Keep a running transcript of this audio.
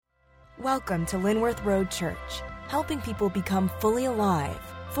Welcome to Linworth Road Church, helping people become fully alive,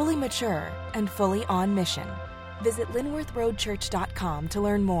 fully mature, and fully on mission. Visit linworthroadchurch.com to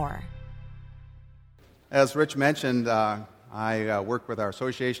learn more. As Rich mentioned, I work with our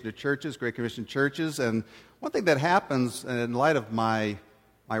Association of Churches, Great Commission Churches, and one thing that happens in light of my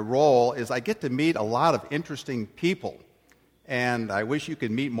role is I get to meet a lot of interesting people, and I wish you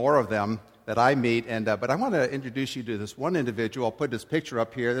could meet more of them that I meet. But I want to introduce you to this one individual. I'll put his picture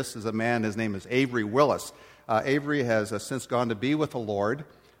up here. This is a man. His name is Avery Willis. Avery has since gone to be with the Lord.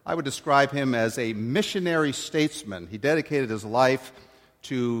 I would describe him as a missionary statesman. He dedicated his life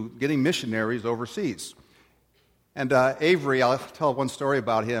to getting missionaries overseas. And Avery, I'll tell one story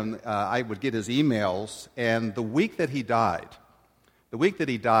about him. I would get his emails, and the week that he died,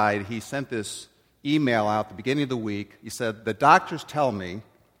 he sent this email out at the beginning of the week. He said, "The doctors tell me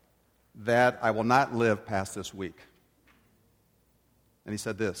that I will not live past this week." And he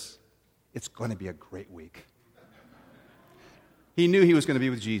said this, "It's going to be a great week." He knew he was going to be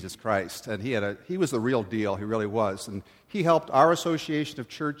with Jesus Christ, and he was the real deal. He really was. And he helped our Association of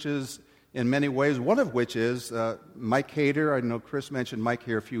Churches in many ways, one of which is Mike Hader. I know Chris mentioned Mike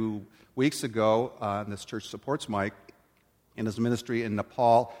here a few weeks ago, and this church supports Mike in his ministry in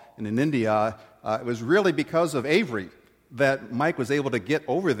Nepal and in India. It was really because of Avery that Mike was able to get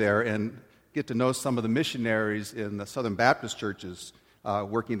over there and get to know some of the missionaries in the Southern Baptist churches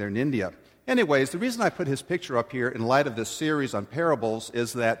working there in India. Anyways, the reason I put his picture up here in light of this series on parables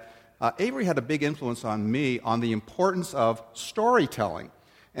is that Avery had a big influence on me on the importance of storytelling.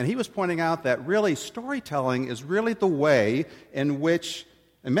 And he was pointing out that really storytelling is really the way in which,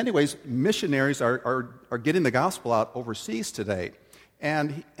 in many ways, missionaries are getting the gospel out overseas today.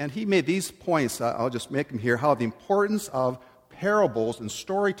 And he made these points, I'll just make them here, how the importance of parables and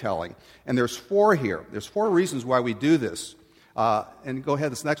storytelling. And there's four here. There's four reasons why we do this. And go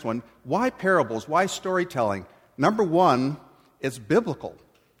ahead, this next one. Why parables? Why storytelling? Number one, it's biblical.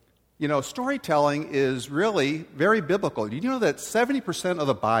 You know, storytelling is really very biblical. Did you know that 70% of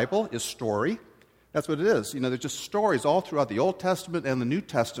the Bible is story? That's what it is. You know, there's just stories all throughout the Old Testament and the New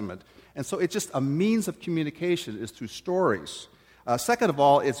Testament. And so it's just a means of communication is through stories. Second of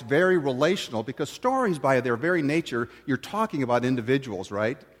all, it's very relational because stories, by their very nature, you're talking about individuals,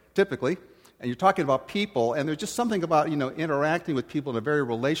 right? Typically. And you're talking about people, and there's just something about, interacting with people in a very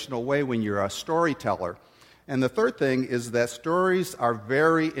relational way when you're a storyteller. And the third thing is that stories are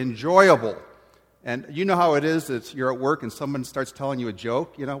very enjoyable. And you know how it is that you're at work and someone starts telling you a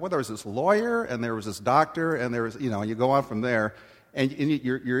joke. Well, there was this lawyer, and there was this doctor, and there was, you go on from there. And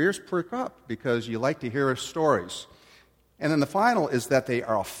your ears perk up because you like to hear stories. And then the final is that they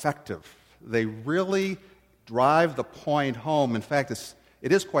are effective. They really drive the point home. In fact,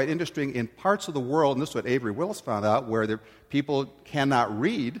 it is quite interesting in parts of the world, and this is what Avery Willis found out, where people cannot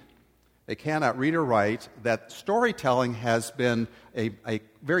read, they cannot read or write, that storytelling has been a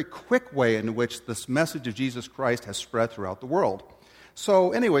very quick way in which this message of Jesus Christ has spread throughout the world.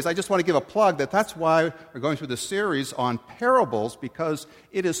 So anyways, I just want to give a plug that's why we're going through this series on parables, because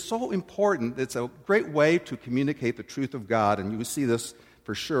it is so important. It's a great way to communicate the truth of God, and you will see this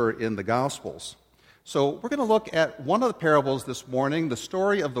for sure in the Gospels. So we're going to look at one of the parables this morning, the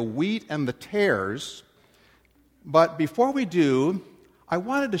story of the wheat and the tares. But before we do, I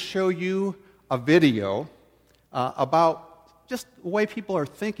wanted to show you a video about just the way people are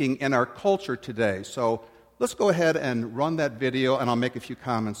thinking in our culture today. So let's go ahead and run that video, and I'll make a few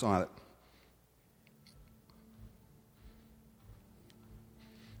comments on it.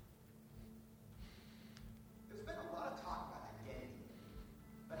 There's been a lot of talk about identity,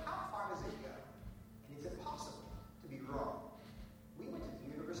 but how far does it go? And is it possible to be wrong? We went to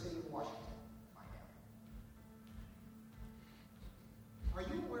the University of Washington to find out. Are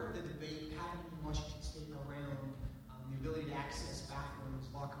you aware of the debate happening in Washington State around the ability to access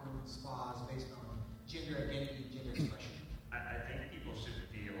bathrooms, locker rooms, spas based on gender identity and gender expression? I think people should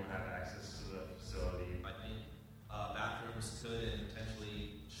be able to have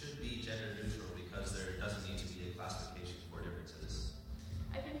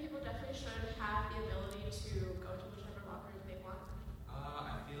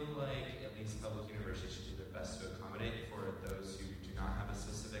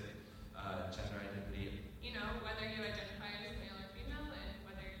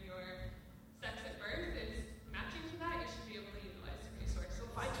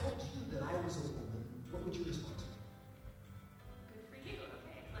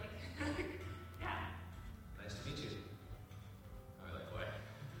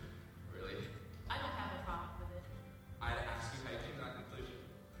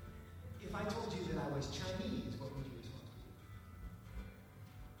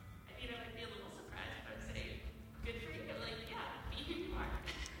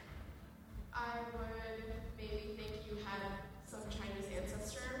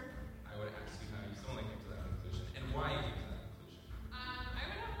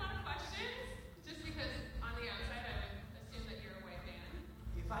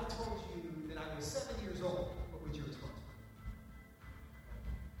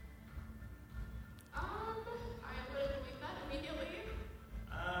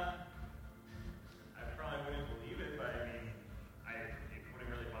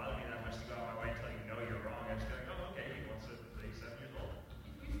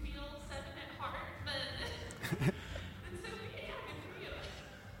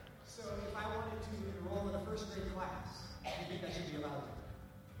think I should be allowed to?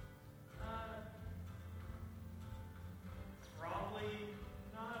 Probably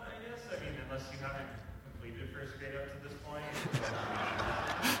not, I guess. I mean, unless you haven't completed first grade up to this point.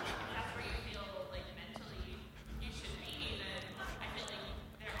 That's where you feel like mentally you should be, then I feel like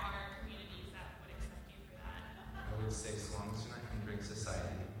there are communities that would accept you for that. I would say, as long as you're not hindering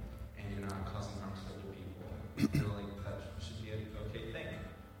society and you're not causing harm to other people, I feel like that should be an okay thing.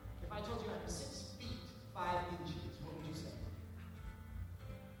 If I told you I'm 6 feet 5 inches, what would you say?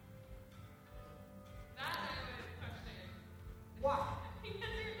 That I would question. Why?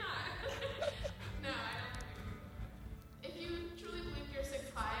 Because you're not. No, I don't think you're. If you truly believe you're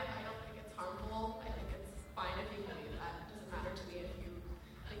 6'5", I don't think it's harmful. I think it's fine if you believe that. It doesn't matter to me if you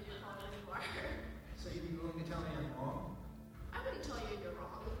think you're taller than you are. So you'd be willing to tell me I'm wrong? I wouldn't tell you you're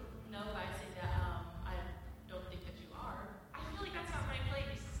wrong. No, I say that I don't think that you are. I feel like that's not my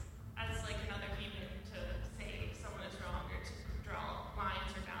place as like another human to say someone is wrong or to draw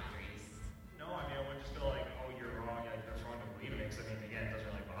lines or boundaries. No, I mean, I would just feel like, oh, you're wrong, like, that's wrong to believe in it. 'Cause I mean, again, it doesn't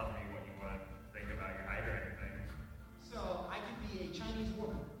really bother me what you want to think about your height or anything. So I could be a Chinese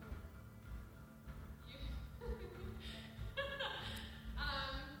woman.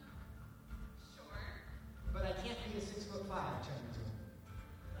 Sure. But I can't be a 6'5" Chinese woman.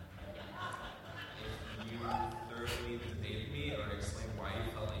 If you thoroughly debated me or explained why you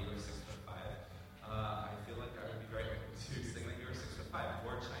felt that you were 6'5", I feel like I would be very open to saying that you were 6'5",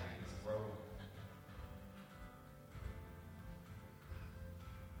 or Chinese, or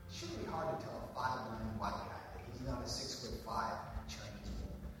It shouldn't be hard to tell a 5'9" white guy that he's not a 6'5" Chinese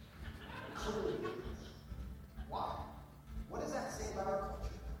woman. Clearly he is. Why? What does that say about our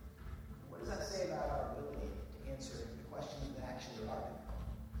culture? What does that say about our ability to answer the questions that actually are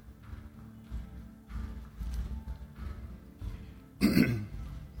difficult?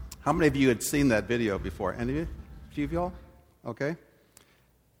 How many of you had seen that video before? Any of you? A few of y'all? Okay.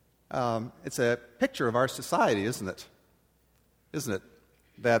 It's a picture of our society, isn't it? Isn't it?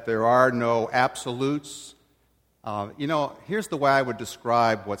 That there are no absolutes. Here's the way I would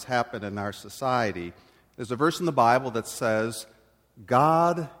describe what's happened in our society. There's a verse in the Bible that says,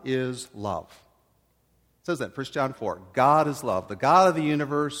 God is love. It says that in 1 John 4. God is love. The God of the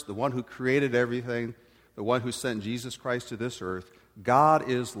universe, the one who created everything, the one who sent Jesus Christ to this earth, God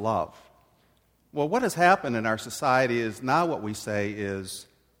is love. Well, what has happened in our society is now what we say is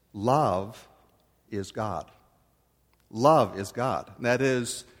love is God. Love is God. And that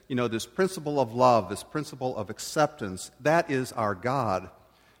is, this principle of love, this principle of acceptance, that is our God.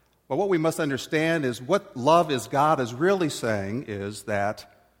 But what we must understand is what love is God is really saying is that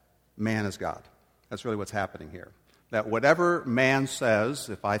man is God. That's really what's happening here. That whatever man says,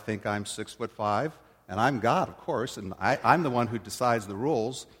 if I think I'm 6'5", and I'm God, of course, and I'm the one who decides the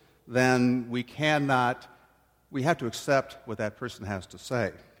rules, then we have to accept what that person has to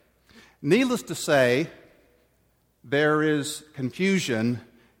say. Needless to say, there is confusion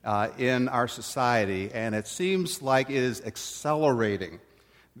in our society, and it seems like it is accelerating.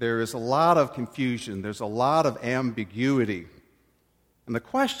 There is a lot of confusion. There's a lot of ambiguity. And the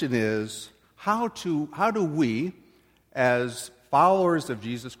question is, how do we, as followers of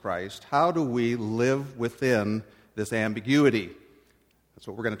Jesus Christ, how do we live within this ambiguity? That's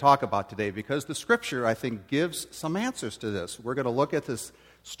what we're going to talk about today, because the Scripture, I think, gives some answers to this. We're going to look at this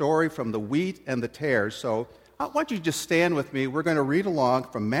story from the wheat and the tares. So why don't you just stand with me? We're going to read along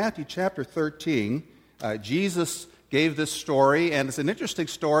from Matthew chapter 13. Jesus gave this story, and it's an interesting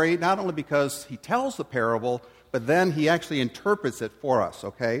story, not only because he tells the parable, but then he actually interprets it for us,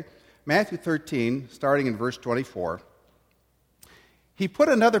 okay? Matthew 13, starting in verse 24. He put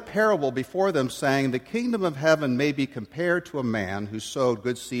another parable before them, saying, "The kingdom of heaven may be compared to a man who sowed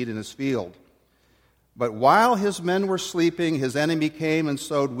good seed in his field. But while his men were sleeping, his enemy came and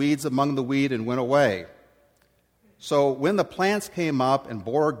sowed weeds among the wheat and went away. So when the plants came up and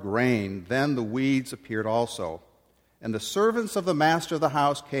bore grain, then the weeds appeared also. And the servants of the master of the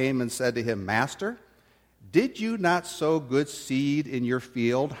house came and said to him, 'Master, did you not sow good seed in your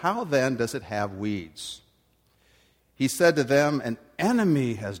field? How then does it have weeds?' He said to them, 'An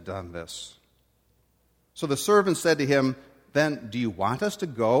enemy has done this.' So the servants said to him, 'Then do you want us to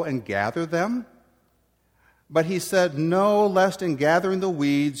go and gather them?' But he said, 'No, lest in gathering the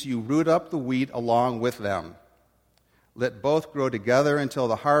weeds you root up the wheat along with them. Let both grow together until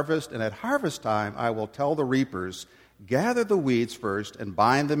the harvest, and at harvest time I will tell the reapers, gather the weeds first and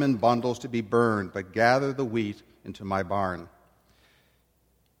bind them in bundles to be burned, but gather the wheat into my barn.'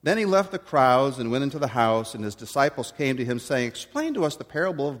 Then he left the crowds and went into the house, and his disciples came to him, saying, 'Explain to us the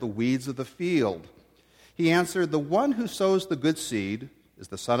parable of the weeds of the field.' He answered, 'The one who sows the good seed is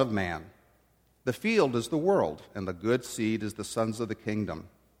the Son of Man. The field is the world, and the good seed is the sons of the kingdom.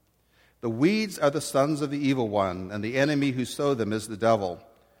 The weeds are the sons of the evil one, and the enemy who sowed them is the devil.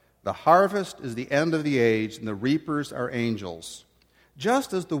 The harvest is the end of the age, and the reapers are angels.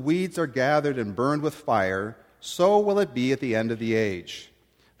 Just as the weeds are gathered and burned with fire, so will it be at the end of the age.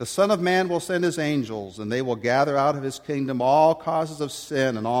 The Son of Man will send his angels, and they will gather out of his kingdom all causes of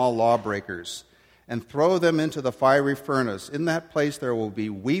sin and all lawbreakers, and throw them into the fiery furnace. In that place there will be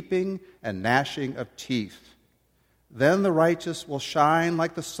weeping and gnashing of teeth. Then the righteous will shine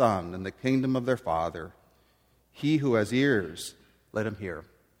like the sun in the kingdom of their Father. He who has ears, let him hear.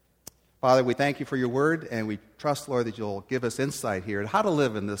 Father, we thank you for your word, and we trust, Lord, that you'll give us insight here on how to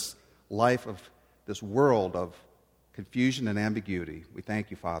live in this life of this world of confusion and ambiguity. We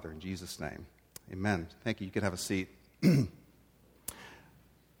thank you, Father, in Jesus' name. Amen. Thank you. You can have a seat.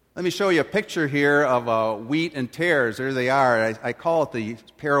 Let me show you a picture here of wheat and tares. There they are. I call it the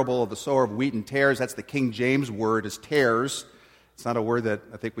parable of the sower of wheat and tares. That's the King James word, is tares. It's not a word that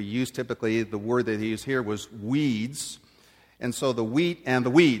I think we use typically. The word that he used here was weeds. And so the wheat and the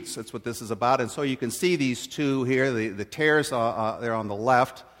weeds, that's what this is about. And so you can see these two here. The tares there on the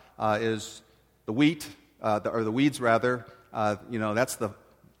left is the wheat, or the weeds rather. That's the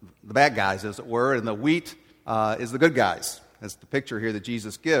bad guys, as it were. And the wheat is the good guys. That's the picture here that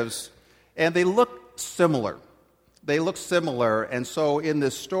Jesus gives. And they look similar. And so in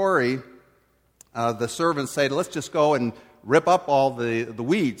this story, the servants say, let's just go and rip up all the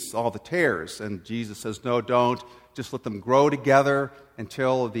weeds, all the tares. And Jesus says, no, don't. Just let them grow together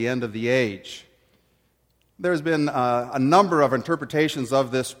until the end of the age. There's been a number of interpretations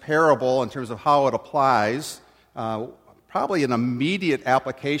of this parable in terms of how it applies. Probably an immediate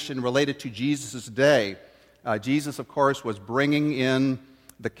application related to Jesus' day. Jesus, of course, was bringing in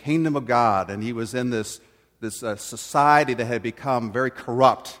the kingdom of God, and he was in this society that had become very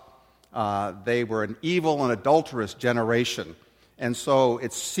corrupt. They were an evil and adulterous generation. And so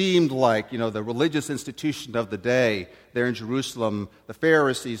it seemed like, the religious institution of the day there in Jerusalem, the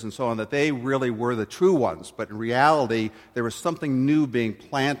Pharisees and so on, that they really were the true ones. But in reality, there was something new being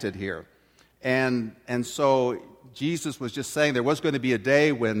planted here. And so Jesus was just saying there was going to be a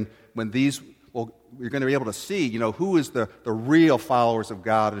day when these... Well, you're going to be able to see, who is the real followers of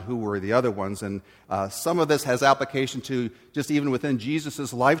God and who were the other ones. And some of this has application to just even within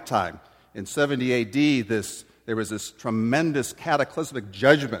Jesus' lifetime. In 70 A.D., there was this tremendous cataclysmic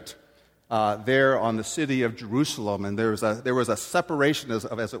judgment there on the city of Jerusalem, and there was a separation,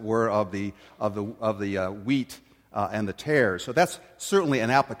 as it were, of the wheat and the tares. So that's certainly an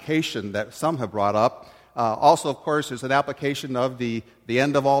application that some have brought up. Also, of course, there's an application of the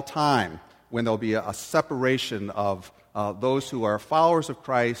end of all time, when there'll be a separation of those who are followers of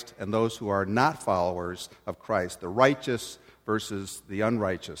Christ and those who are not followers of Christ, the righteous versus the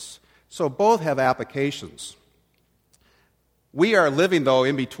unrighteous. So both have applications. We are living, though,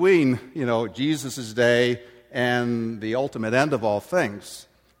 in between, Jesus' day and the ultimate end of all things.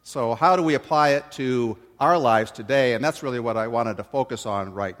 So how do we apply it to our lives today? And that's really what I wanted to focus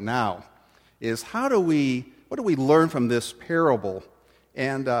on right now, is what do we learn from this parable?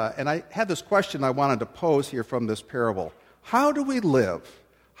 And I had this question I wanted to pose here from this parable. How do we live?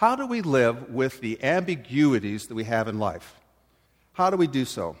 How do we live with the ambiguities that we have in life? How do we do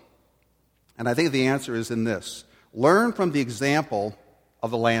so? And I think the answer is in this. Learn from the example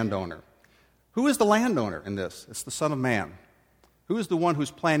of the landowner. Who is the landowner in this? It's the Son of Man. Who is the one who's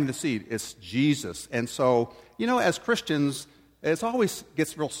planting the seed? It's Jesus. And so, as Christians, it always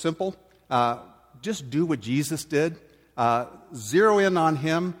gets real simple. Just do what Jesus did. Zero in on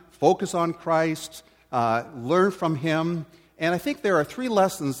him, focus on Christ, learn from him. And I think there are three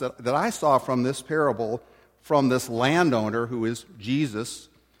lessons that I saw from this parable, from this landowner who is Jesus,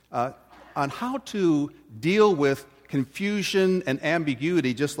 on how to deal with confusion and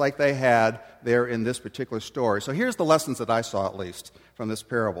ambiguity just like they had there in this particular story. So here's the lessons that I saw, at least, from this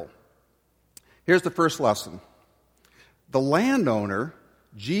parable. Here's the first lesson. The landowner,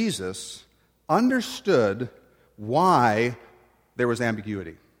 Jesus, understood why there was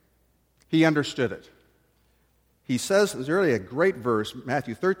ambiguity. He understood it. He says, there's really a great verse,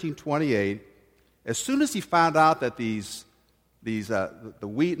 Matthew 13:28. As soon as he found out that the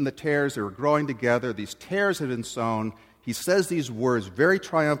wheat and the tares, they were growing together, these tares had been sown, he says these words very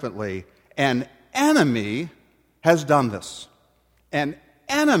triumphantly, an enemy has done this. An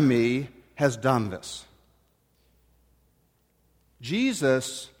enemy has done this.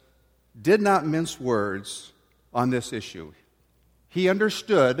 Jesus did not mince words on this issue. He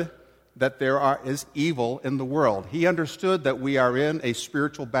understood that there is evil in the world. He understood that we are in a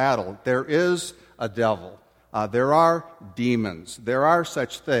spiritual battle. There is a devil. There are demons. There are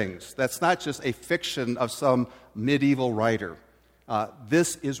such things. That's not just a fiction of some medieval writer.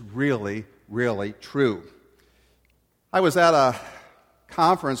 This is really, really true. I was at a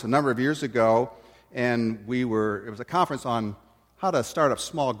conference a number of years ago, and it was a conference on how to start up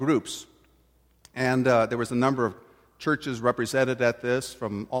small groups. And there was a number of churches represented at this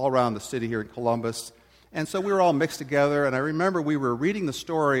from all around the city here in Columbus. And so we were all mixed together, and I remember we were reading the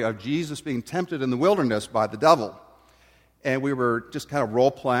story of Jesus being tempted in the wilderness by the devil. And we were just kind of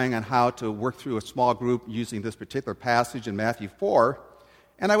role-playing on how to work through a small group using this particular passage in Matthew 4.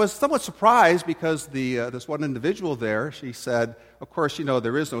 And I was somewhat surprised because this one individual there, she said, of course,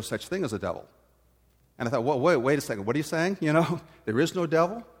 there is no such thing as a devil. And I thought, well, wait a second, what are you saying? There is no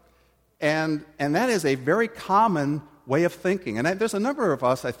devil? And that is a very common way of thinking. And there's a number of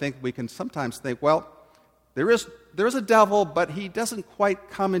us, I think, we can sometimes think, well, there is a devil, but he doesn't quite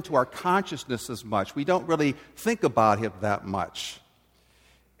come into our consciousness as much. We don't really think about him that much.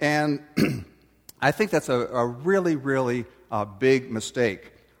 And I think that's a really, really big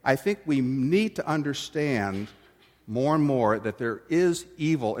mistake. I think we need to understand more and more that there is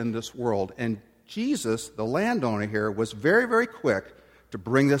evil in this world. And Jesus, the landowner here, was very, very quick to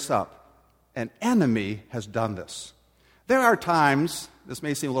bring this up. An enemy has done this. There are times, this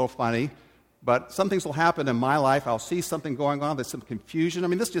may seem a little funny, but some things will happen in my life. I'll see something going on, there's some confusion. I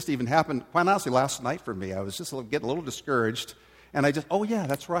mean, this just even happened, quite honestly, last night for me. I was just getting a little discouraged, and oh yeah,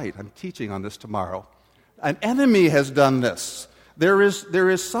 that's right, I'm teaching on this tomorrow. An enemy has done this. There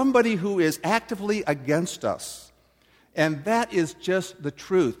is somebody who is actively against us, and that is just the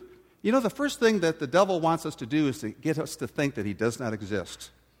truth. The first thing that the devil wants us to do is to get us to think that he does not exist.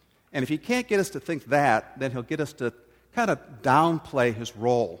 And if he can't get us to think that, then he'll get us to kind of downplay his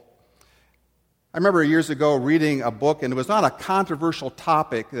role. I remember years ago reading a book, and it was not a controversial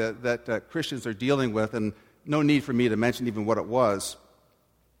topic that Christians are dealing with, and no need for me to mention even what it was.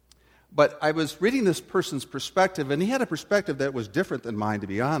 But I was reading this person's perspective, and he had a perspective that was different than mine, to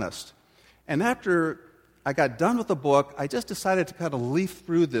be honest. And after I got done with the book, I just decided to kind of leaf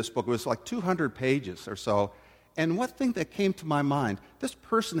through this book. It was like 200 pages or so. And one thing that came to my mind, this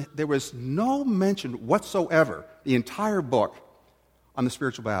person, there was no mention whatsoever, the entire book, on the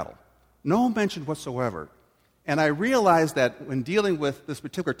spiritual battle. No mention whatsoever. And I realized that when dealing with this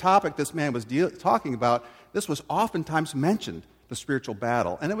particular topic this man was talking about, this was oftentimes mentioned, the spiritual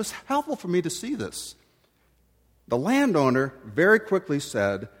battle. And it was helpful for me to see this. The landowner very quickly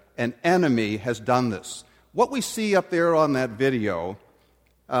said, an enemy has done this. What we see up there on that video,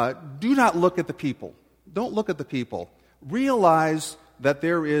 do not look at the people. Don't look at the people. Realize that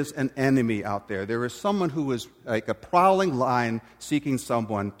there is an enemy out there. There is someone who is like a prowling lion seeking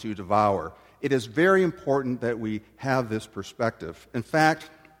someone to devour. It is very important that we have this perspective. In fact,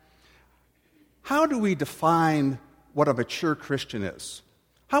 how do we define what a mature Christian is?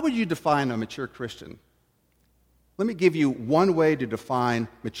 How would you define a mature Christian? Let me give you one way to define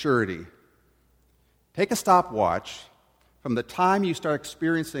maturity. Take a stopwatch from the time you start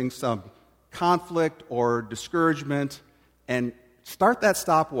experiencing some conflict or discouragement, and start that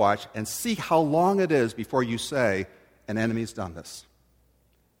stopwatch and see how long it is before you say, an enemy's done this.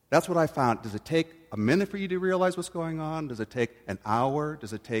 That's what I found. Does it take a minute for you to realize what's going on? Does it take an hour?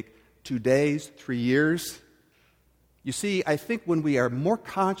 Does it take 2 days, 3 years? You see, I think when we are more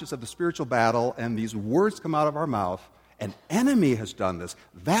conscious of the spiritual battle and these words come out of our mouth, an enemy has done this,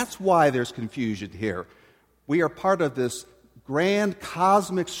 that's why there's confusion here. We are part of this grand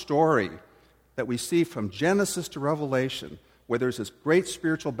cosmic story that we see from Genesis to Revelation, where there's this great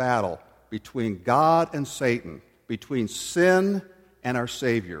spiritual battle between God and Satan, between sin and our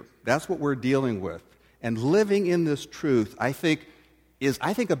Savior. That's what we're dealing with. And living in this truth, I think, is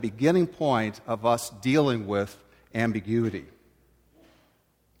a beginning point of us dealing with ambiguity.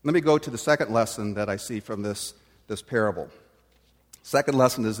 Let me go to the second lesson that I see from this parable. Second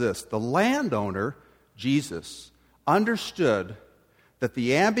lesson is this. The landowner, Jesus, understood that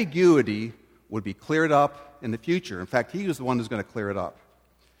the ambiguity would be cleared up in the future. In fact, he was the one who's going to clear it up.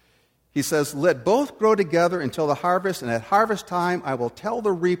 He says, let both grow together until the harvest, and at harvest time I will tell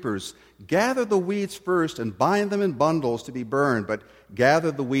the reapers, gather the weeds first and bind them in bundles to be burned, but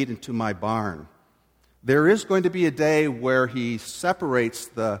gather the wheat into my barn. There is going to be a day where he separates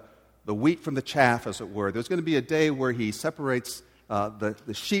the wheat from the chaff, as it were. There's going to be a day where he separates the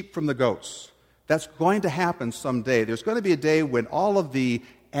sheep from the goats. That's going to happen someday. There's going to be a day when all of the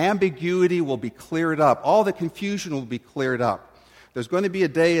ambiguity will be cleared up. All the confusion will be cleared up. There's going to be a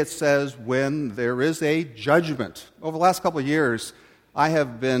day, it says, when there is a judgment. Over the last couple of years, I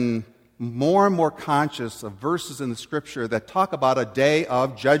have been more and more conscious of verses in the Scripture that talk about a day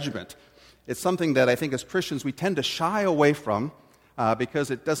of judgment. It's something that I think as Christians we tend to shy away from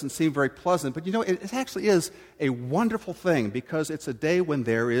because it doesn't seem very pleasant. But it actually is a wonderful thing because it's a day when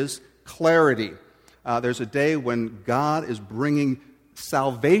there is clarity. There's a day when God is bringing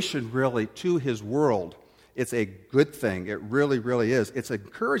salvation really to his world. It's a good thing. It really, really is. It's an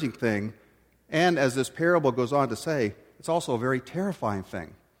encouraging thing. And as this parable goes on to say, it's also a very terrifying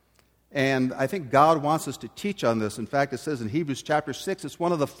thing. And I think God wants us to teach on this. In fact, it says in Hebrews chapter 6, it's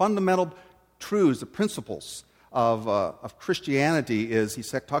one of the fundamental truths, the principles of Christianity is,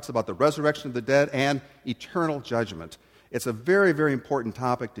 talks about the resurrection of the dead and eternal judgment. It's a very, very important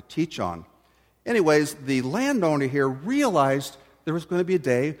topic to teach on. Anyways, the landowner here realized there was going to be a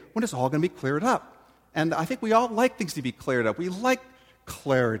day when it's all going to be cleared up. And I think we all like things to be cleared up. We like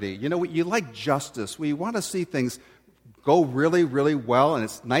clarity. You like justice. We want to see things go really, really well, and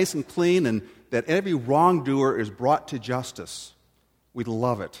it's nice and clean, and that every wrongdoer is brought to justice. We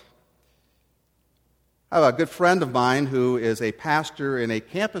love it. I have a good friend of mine who is a pastor in a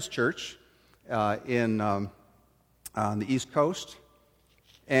campus church on the East Coast.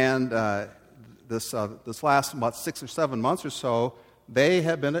 And this last 6 or 7 months or so, they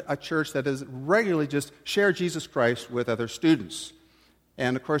have been a church that has regularly just shared Jesus Christ with other students.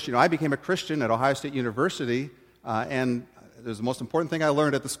 And of course, I became a Christian at Ohio State University, and it was the most important thing I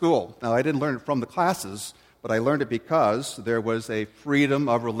learned at the school. Now, I didn't learn it from the classes, but I learned it because there was a freedom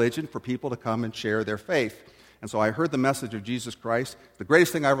of religion for people to come and share their faith. And so I heard the message of Jesus Christ. The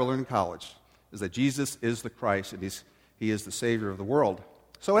greatest thing I ever learned in college is that Jesus is the Christ, and He is the Savior of the world.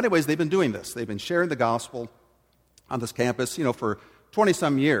 So anyways, they've been doing this. They've been sharing the gospel on this campus, for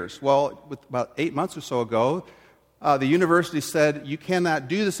 20-some years. Well, about 8 months or so ago, the university said, you cannot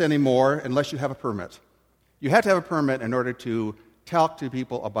do this anymore unless you have a permit. You have to have a permit in order to talk to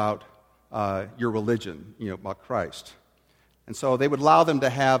people about your religion, about Christ. And so they would allow them to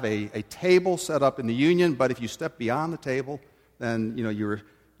have a table set up in the union, but if you step beyond the table, then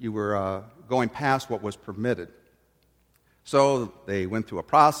you were going past what was permitted. So they went through a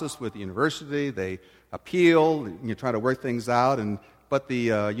process with the university. They appealed, try to work things out, but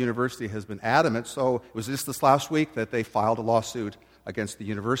the university has been adamant. So it was just this last week that they filed a lawsuit against the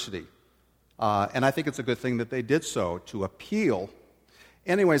university. And I think it's a good thing that they did so, to appeal.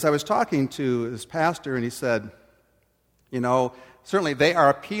 Anyways, I was talking to this pastor, and he said, certainly they are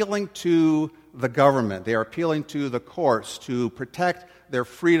appealing to the government. They are appealing to the courts to protect their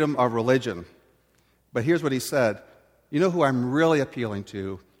freedom of religion. But here's what he said. Who I'm really appealing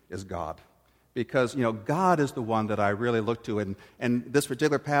to is God. Because, God is the one that I really look to. And this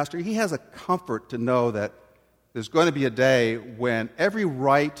particular pastor, he has a comfort to know that there's going to be a day when every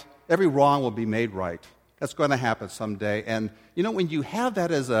wrong will be made right. That's going to happen someday. And, when you have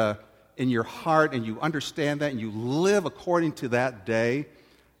that in your heart and you understand that and you live according to that day,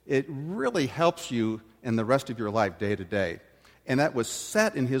 it really helps you in the rest of your life day to day. And that was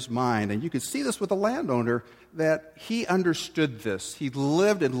set in his mind. And you could see this with the landowner, that he understood this. He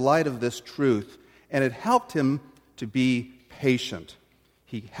lived in light of this truth. And it helped him to be patient.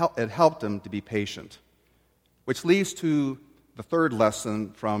 It helped him to be patient. Which leads to the third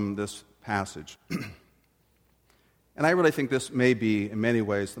lesson from this passage. And I really think this may be, in many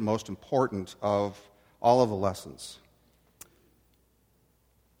ways, the most important of all of the lessons.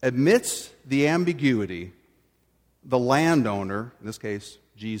 Amidst the ambiguity, the landowner, in this case,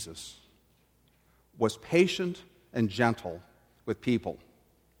 Jesus, was patient and gentle with people.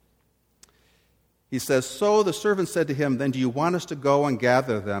 He says, so the servant said to him, then do you want us to go and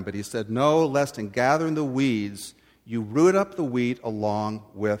gather them? But he said, no, lest in gathering the weeds, you root up the wheat along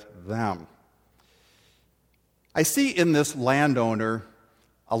with them. I see in this landowner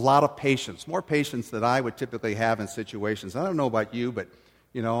a lot of patience, more patience than I would typically have in situations. I don't know about you, but,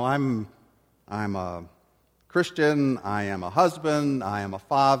 I'm a Christian, I am a husband, I am a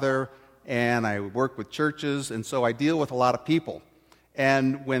father, and I work with churches, and so I deal with a lot of people.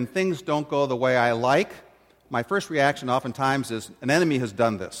 And when things don't go the way I like, my first reaction oftentimes is, an enemy has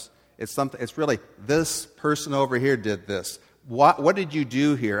done this. It's really, this person over here did this. What did you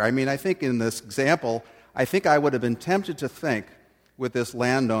do here? I mean, I think in this example, I think I would have been tempted to think with this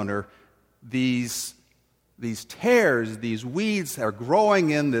landowner, these tares, these weeds are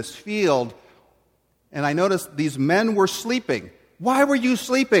growing in this field, and I noticed these men were sleeping. Why were you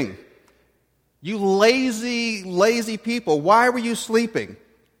sleeping? You lazy, lazy people, why were you sleeping?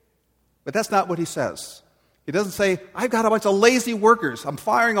 But that's not what he says. He doesn't say, I've got a bunch of lazy workers, I'm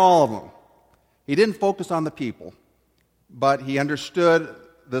firing all of them. He didn't focus on the people, but he understood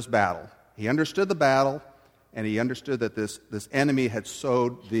this battle. He understood the battle, and he understood that this enemy had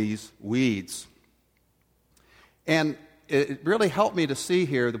sowed these weeds. And it really helped me to see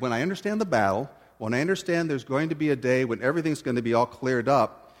here that when I understand the battle, when I understand there's going to be a day when everything's going to be all cleared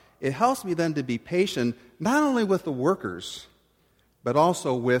up, it helps me then to be patient not only with the workers, but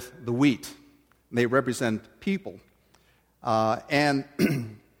also with the wheat. They represent people. And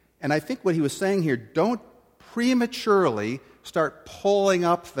I think what he was saying here, don't prematurely start pulling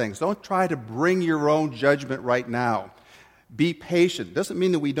up things. Don't try to bring your own judgment right now. Be patient. Doesn't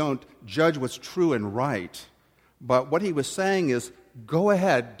mean that we don't judge what's true and right. But what he was saying is, go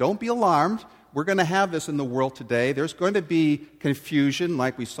ahead. Don't be alarmed. We're going to have this in the world today. There's going to be confusion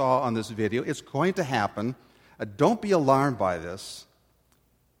like we saw on this video. It's going to happen. Don't be alarmed by this.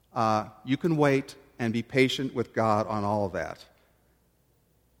 You can wait and be patient with God on all of that.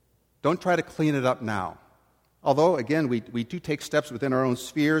 Don't try to clean it up now. Although, again, we do take steps within our own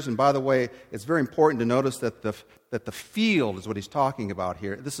spheres. And by the way, it's very important to notice that the field is what he's talking about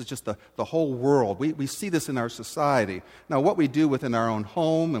here. This is just the whole world. We see this in our society. Now, what we do within our own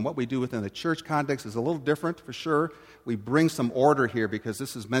home and what we do within the church context is a little different, for sure. We bring some order here because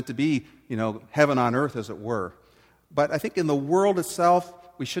this is meant to be, heaven on earth, as it were. But I think in the world itself,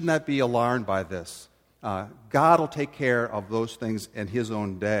 we should not be alarmed by this. God will take care of those things in his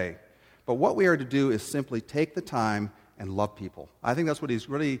own day. But what we are to do is simply take the time and love people. I think that's what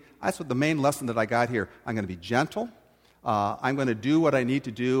the main lesson that I got here. I'm going to be gentle. I'm going to do what I need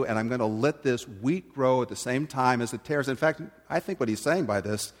to do, and I'm going to let this wheat grow at the same time as it tares. In fact, I think what he's saying by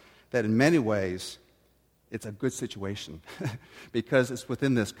this, that in many ways, it's a good situation because it's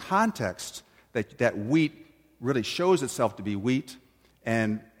within this context that wheat really shows itself to be wheat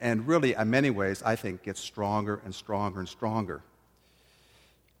and really, in many ways, I think, gets stronger and stronger and stronger.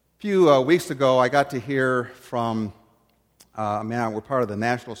 A few weeks ago, I got to hear from a man. We're part of the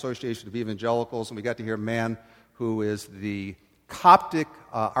National Association of Evangelicals, and we got to hear a man who is the Coptic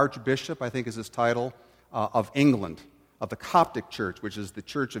Archbishop, I think is his title, of England, of the Coptic Church, which is the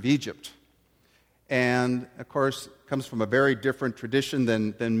Church of Egypt. And, of course, comes from a very different tradition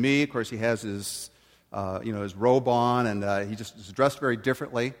than me. Of course, he has his robe on, and he just is dressed very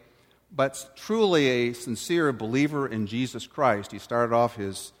differently. But truly a sincere believer in Jesus Christ. He started off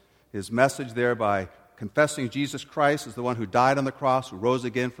his message there by confessing Jesus Christ as the one who died on the cross, who rose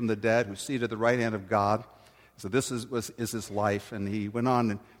again from the dead, who's seated at the right hand of God. So this is his life. And he went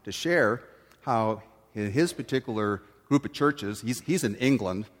on to share how in his particular group of churches, he's in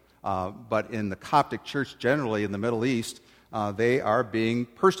England, but in the Coptic church generally in the Middle East, they are being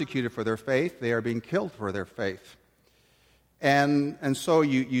persecuted for their faith. They are being killed for their faith. And so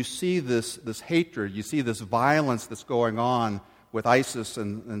you see this hatred, you see this violence that's going on with ISIS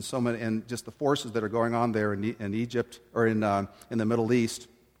and so many, and just the forces that are going on there in Egypt or in the Middle East.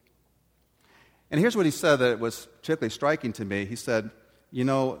 And here's what he said that was particularly striking to me. He said,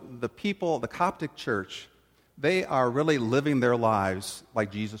 the people, the Coptic church, they are really living their lives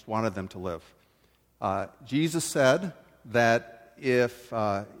like Jesus wanted them to live. Jesus said that if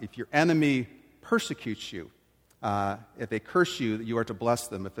your enemy persecutes you, if they curse you, you are to bless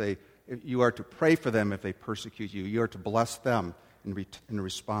them. If you are to pray for them if they persecute you. You are to bless them in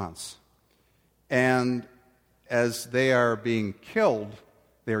response. And as they are being killed,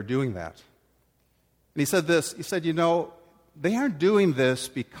 they are doing that. And he said this, he said, they aren't doing this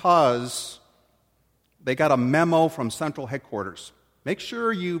because they got a memo from central headquarters. Make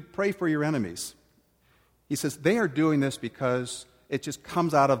sure you pray for your enemies. He says they are doing this because it just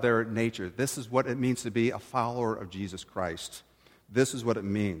comes out of their nature. This is what it means to be a follower of Jesus Christ. This is what it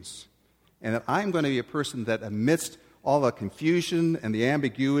means. And that I'm going to be a person that amidst all the confusion and the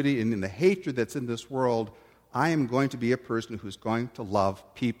ambiguity and the hatred that's in this world, I am going to be a person who's going to love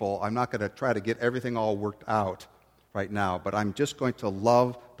people. I'm not going to try to get everything all worked out right now, but I'm just going to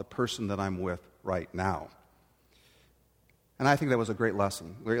love the person that I'm with right now. And I think that was a great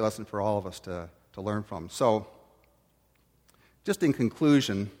lesson for all of us to learn from. So, just in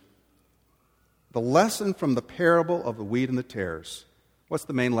conclusion, the lesson from the parable of the wheat and the tares, what's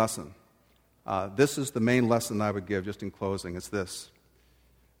the main lesson? This is the main lesson I would give just in closing. It's this.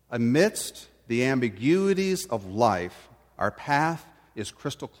 Amidst the ambiguities of life, our path is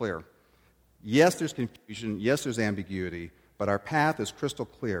crystal clear. Yes, there's confusion. Yes, there's ambiguity. But our path is crystal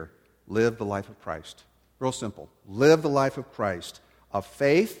clear. Live the life of Christ. Real simple. Live the life of Christ of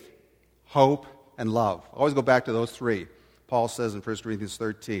faith, hope, and love. I always go back to those three. Paul says in 1 Corinthians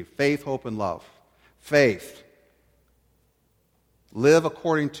 13, faith, hope, and love. Faith. Live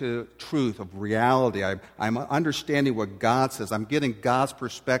according to truth of reality. I'm understanding what God says. I'm getting God's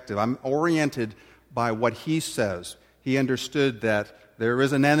perspective. I'm oriented by what He says. He understood that there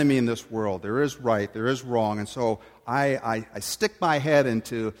is an enemy in this world. There is right. There is wrong. And so I stick my head in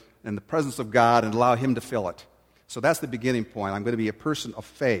the presence of God and allow Him to fill it. So that's the beginning point. I'm going to be a person of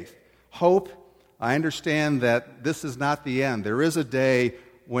faith. Hope, I understand that this is not the end. There is a day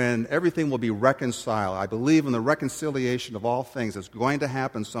when everything will be reconciled. I believe in the reconciliation of all things. It's going to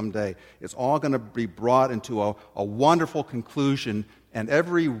happen someday. It's all going to be brought into a wonderful conclusion, and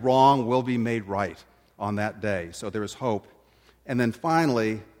every wrong will be made right on that day. So there is hope. And then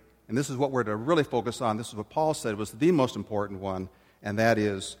finally, and this is what we're to really focus on, this is what Paul said was the most important one, and that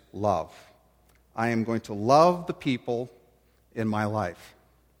is love. I am going to love the people in my life.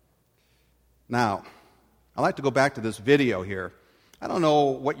 Now, I'd like to go back to this video here. I don't know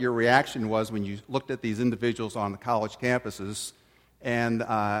what your reaction was when you looked at these individuals on the college campuses and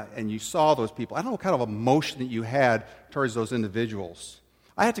you saw those people. I don't know what kind of emotion that you had towards those individuals.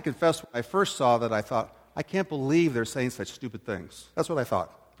 I had to confess, when I first saw that, I thought, I can't believe they're saying such stupid things. That's what I thought,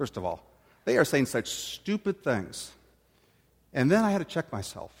 first of all. They are saying such stupid things. And then I had to check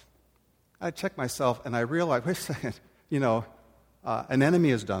myself. And I realized, wait a second, an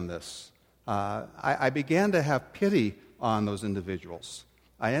enemy has done this. I began to have pity on those individuals.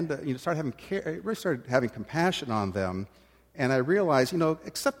 I really started having compassion on them, and I realized,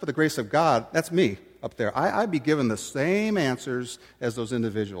 except for the grace of God, that's me up there. I'd be given the same answers as those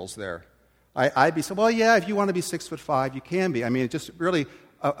individuals there. I'd be saying, well, yeah, if you want to be 6'5", you can be. I mean, it's just really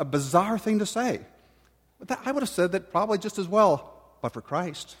a bizarre thing to say. But I would have said that probably just as well, but for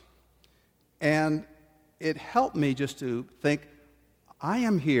Christ. And it helped me just to think, I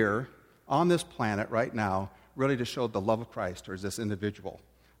am here on this planet right now really to show the love of Christ towards this individual.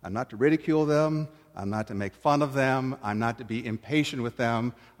 I'm not to ridicule them. I'm not to make fun of them. I'm not to be impatient with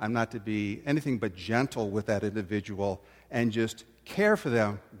them. I'm not to be anything but gentle with that individual and just care for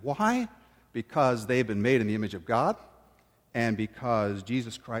them. Why? Because they've been made in the image of God and because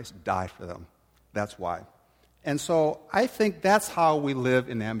Jesus Christ died for them. That's why. And so I think that's how we live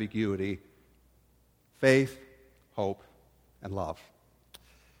in ambiguity: faith, hope, and love.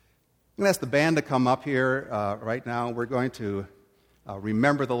 I'm going to ask the band to come up here right now. We're going to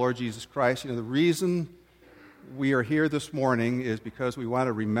remember the Lord Jesus Christ. The reason we are here this morning is because we want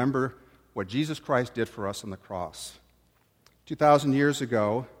to remember what Jesus Christ did for us on the cross. 2,000 years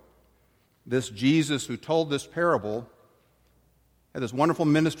ago, this Jesus who told this parable had this wonderful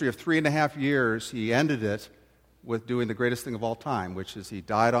ministry of 3.5 years. He ended it with doing the greatest thing of all time, which is he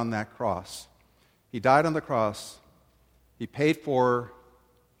died on that cross. He died on the cross. He paid for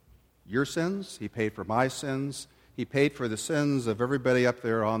your sins. He paid for my sins. He paid for the sins of everybody up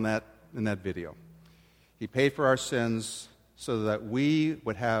there in that video. He paid for our sins so that we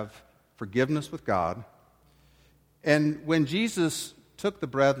would have forgiveness with God. And when Jesus took the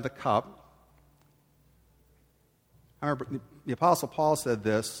bread and the cup, I remember the Apostle Paul said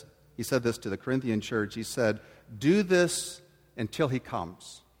this. He said this to the Corinthian church. He said, do this until he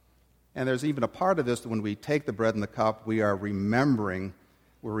comes. And there's even a part of this that when we take the bread and the cup, we are remembering.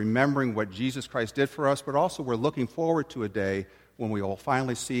 We're remembering what Jesus Christ did for us, but also we're looking forward to a day when we will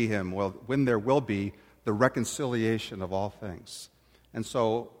finally see him, when there will be the reconciliation of all things. And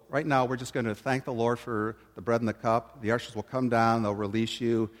so right now we're just going to thank the Lord for the bread and the cup. The ushers will come down, they'll release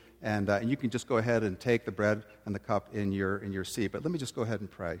you, and you can just go ahead and take the bread and the cup in your seat. But let me just go ahead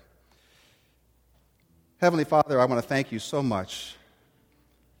and pray. Heavenly Father, I want to thank you so much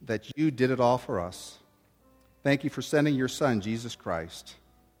that you did it all for us. Thank you for sending your Son, Jesus Christ.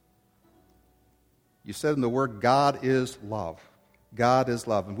 You said in the Word, God is love. God is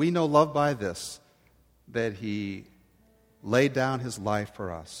love. And we know love by this, that he laid down his life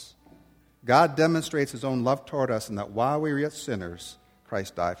for us. God demonstrates his own love toward us in that while we were yet sinners,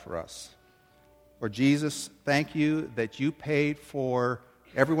 Christ died for us. Lord Jesus, thank you that you paid for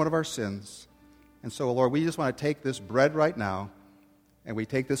every one of our sins. And so, Lord, we just want to take this bread right now, and we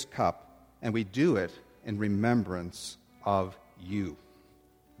take this cup, and we do it in remembrance of you.